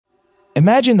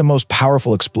Imagine the most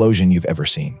powerful explosion you've ever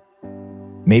seen.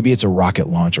 Maybe it's a rocket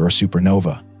launch or a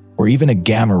supernova, or even a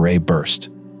gamma ray burst.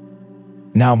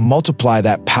 Now multiply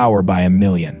that power by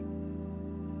 1,000,000.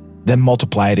 Then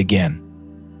multiply it again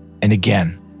and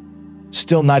again.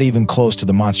 Still not even close to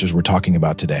the monsters we're talking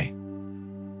about today.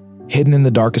 Hidden in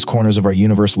the darkest corners of our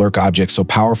universe lurk objects so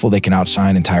powerful they can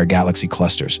outshine entire galaxy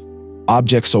clusters.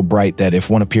 Objects so bright that if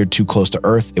one appeared too close to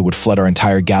Earth, it would flood our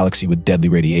entire galaxy with deadly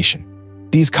radiation.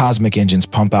 These cosmic engines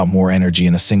pump out more energy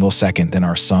in a single second than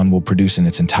our sun will produce in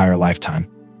its entire lifetime,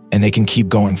 and they can keep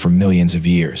going for millions of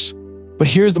years. But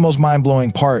here's the most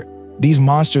mind-blowing part. These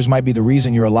monsters might be the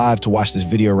reason you're alive to watch this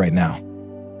video right now.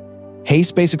 Hey,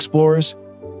 space explorers!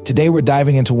 Today we're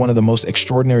diving into one of the most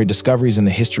extraordinary discoveries in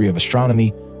the history of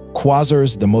astronomy,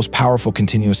 quasars, the most powerful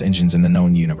continuous engines in the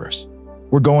known universe.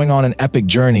 We're going on an epic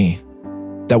journey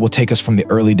that will take us from the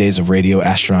early days of radio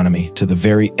astronomy to the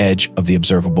very edge of the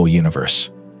observable universe.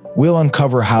 We'll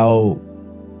uncover how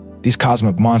these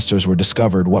cosmic monsters were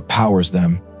discovered, what powers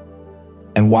them,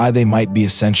 and why they might be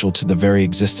essential to the very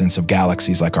existence of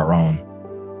galaxies like our own.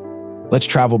 Let's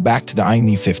travel back to the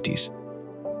 1950s.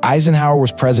 Eisenhower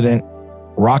was president,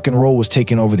 rock and roll was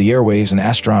taking over the airwaves, and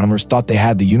astronomers thought they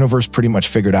had the universe pretty much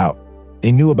figured out.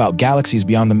 They knew about galaxies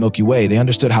beyond the Milky Way. They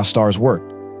understood how stars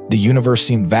worked. The universe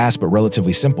seemed vast but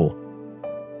relatively simple.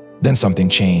 Then something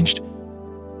changed.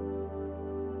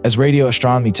 As radio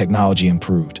astronomy technology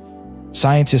improved,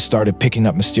 scientists started picking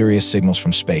up mysterious signals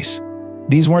from space.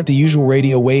 These weren't the usual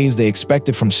radio waves they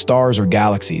expected from stars or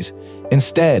galaxies.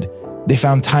 Instead, they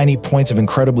found tiny points of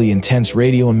incredibly intense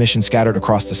radio emission scattered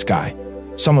across the sky.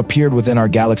 Some appeared within our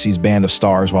galaxy's band of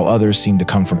stars, while others seemed to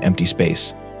come from empty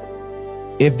space.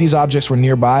 If these objects were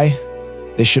nearby,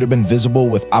 they should have been visible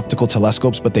with optical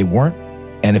telescopes, but they weren't.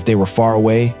 And if they were far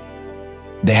away,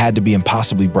 they had to be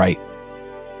impossibly bright.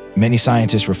 Many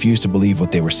scientists refused to believe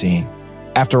what they were seeing.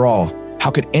 After all,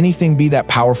 how could anything be that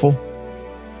powerful?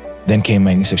 Then came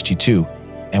 1962,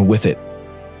 and with it,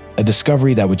 a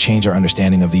discovery that would change our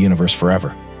understanding of the universe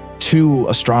forever. Two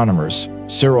astronomers,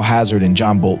 Cyril Hazard and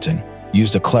John Bolton,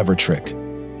 used a clever trick.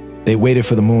 They waited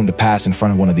for the moon to pass in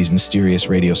front of one of these mysterious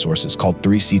radio sources called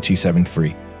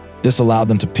 3C273. This allowed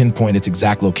them to pinpoint its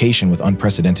exact location with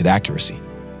unprecedented accuracy.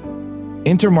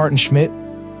 Enter Martin Schmidt,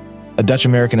 a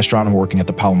Dutch-American astronomer working at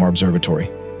the Palomar Observatory.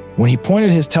 When he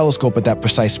pointed his telescope at that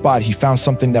precise spot, he found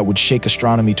something that would shake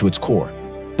astronomy to its core.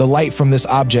 The light from this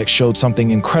object showed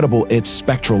something incredible. Its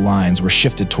spectral lines were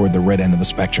shifted toward the red end of the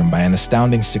spectrum by an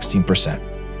astounding 16%.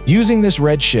 Using this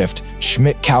redshift,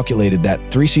 Schmidt calculated that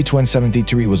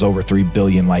 3C273 was over 3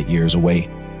 billion light years away,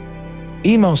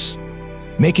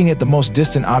 making it the most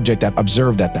distant object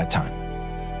observed at that time.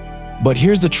 But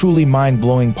here's the truly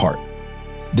mind-blowing part.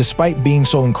 Despite being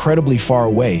so incredibly far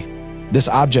away, this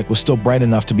object was still bright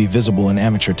enough to be visible in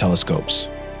amateur telescopes.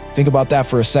 Think about that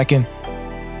for a second.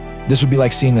 This would be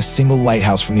like seeing a single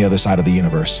lighthouse from the other side of the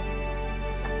universe.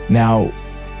 Now,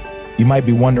 you might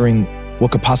be wondering what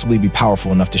could possibly be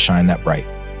powerful enough to shine that bright.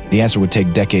 The answer would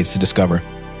take decades to discover,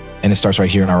 and it starts right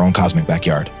here in our own cosmic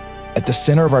backyard. At the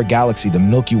center of our galaxy, the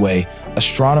Milky Way,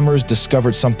 astronomers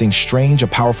discovered something strange, a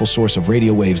powerful source of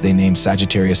radio waves they named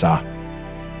Sagittarius A.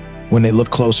 When they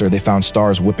looked closer, they found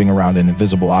stars whipping around an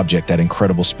invisible object at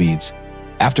incredible speeds.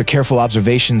 After careful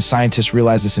observation, scientists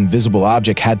realized this invisible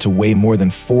object had to weigh more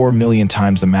than 4 million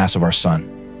times the mass of our sun.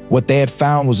 What they had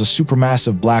found was a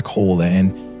supermassive black hole,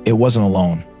 and it wasn't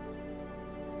alone.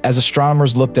 As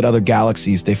astronomers looked at other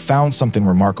galaxies, they found something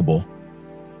remarkable.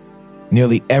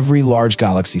 Nearly every large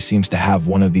galaxy seems to have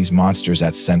one of these monsters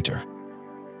at center.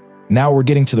 Now we're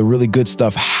getting to the really good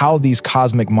stuff, how these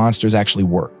cosmic monsters actually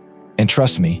work. And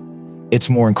trust me, it's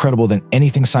more incredible than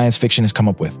anything science fiction has come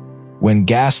up with. When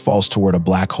gas falls toward a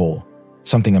black hole,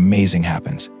 something amazing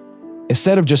happens.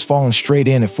 Instead of just falling straight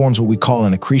in, it forms what we call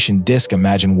an accretion disk.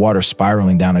 Imagine water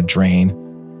spiraling down a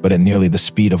drain, but at nearly the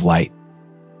speed of light.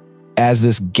 As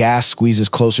this gas squeezes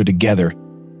closer together,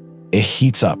 it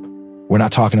heats up. We're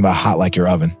not talking about hot like your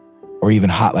oven, or even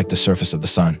hot like the surface of the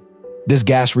sun. This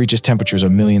gas reaches temperatures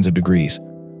of millions of degrees.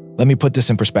 Let me put this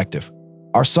in perspective.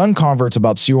 Our sun converts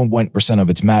about 0.1% of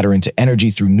its matter into energy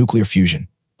through nuclear fusion.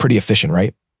 Pretty efficient,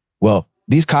 right? Well,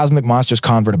 these cosmic monsters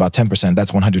convert about 10%.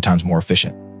 That's 100 times more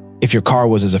efficient. If your car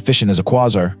was as efficient as a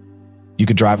quasar, you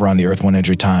could drive around the Earth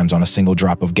 100 times on a single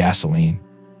drop of gasoline.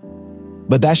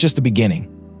 But that's just the beginning.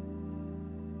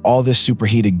 All this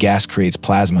superheated gas creates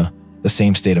plasma, the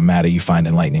same state of matter you find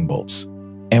in lightning bolts.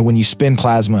 And when you spin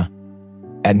plasma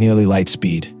at nearly light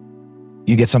speed,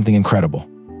 you get something incredible.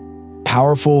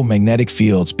 Powerful magnetic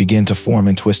fields begin to form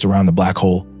and twist around the black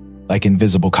hole like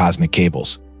invisible cosmic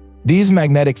cables. These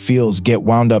magnetic fields get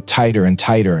wound up tighter and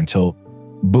tighter until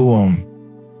Boom!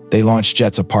 They launch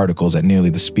jets of particles at nearly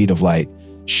the speed of light,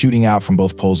 shooting out from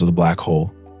both poles of the black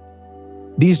hole.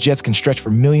 These jets can stretch for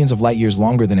millions of light years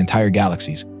longer than entire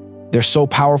galaxies. They're so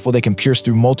powerful they can pierce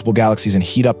through multiple galaxies and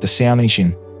heat up the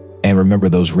cyanation. And remember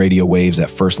those radio waves that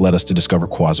first led us to discover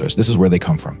quasars. This is where they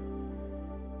come from.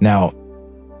 Now,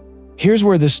 here's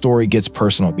where this story gets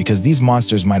personal, because these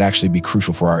monsters might actually be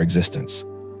crucial for our existence.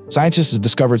 Scientists have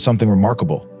discovered something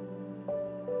remarkable.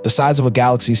 The size of a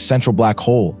galaxy's central black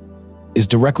hole is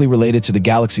directly related to the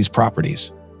galaxy's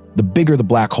properties. The bigger the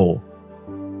black hole,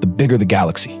 the bigger the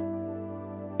galaxy.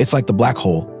 It's like the black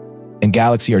hole and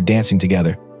galaxy are dancing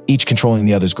together, each controlling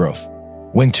the other's growth.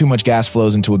 When too much gas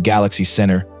flows into a galaxy's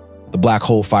center, the black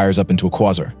hole fires up into a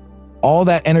quasar. All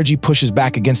that energy pushes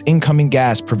back against incoming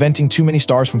gas, preventing too many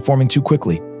stars from forming too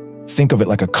quickly. Think of it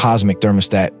like a cosmic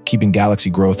thermostat, keeping galaxy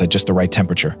growth at just the right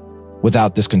temperature.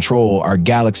 Without this control, our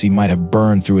galaxy might have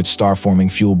burned through its star-forming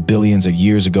fuel billions of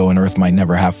years ago and Earth might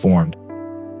never have formed.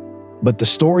 But the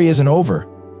story isn't over.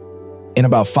 In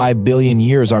about 5 billion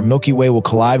years, our Milky Way will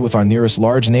collide with our nearest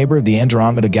large neighbor, the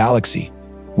Andromeda Galaxy.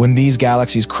 When these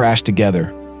galaxies crash together,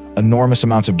 enormous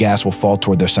amounts of gas will fall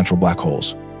toward their central black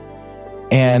holes.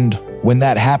 And when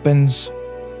that happens,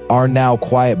 our now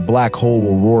quiet black hole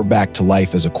will roar back to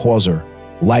life as a quasar,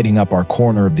 lighting up our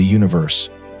corner of the universe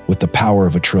with the power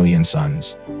of 1 trillion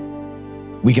suns.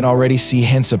 We can already see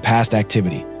hints of past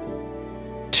activity.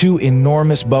 2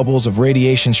 enormous bubbles of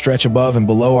radiation stretch above and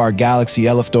below our galaxy,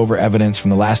 leftover evidence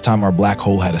from the last time our black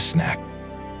hole had a snack.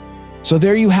 So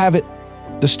there you have it,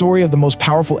 the story of the most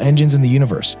powerful engines in the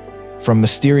universe. From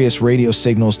mysterious radio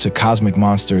signals to cosmic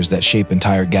monsters that shape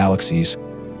entire galaxies,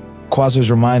 quasars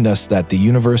remind us that the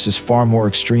universe is far more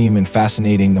extreme and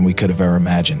fascinating than we could have ever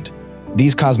imagined.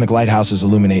 These cosmic lighthouses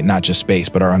illuminate not just space,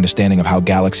 but our understanding of how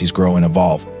galaxies grow and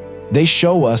evolve. They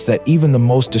show us that even the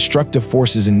most destructive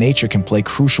forces in nature can play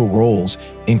crucial roles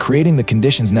in creating the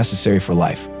conditions necessary for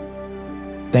life.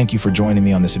 Thank you for joining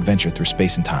me on this adventure through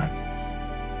space and time.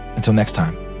 Until next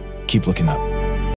time, keep looking up.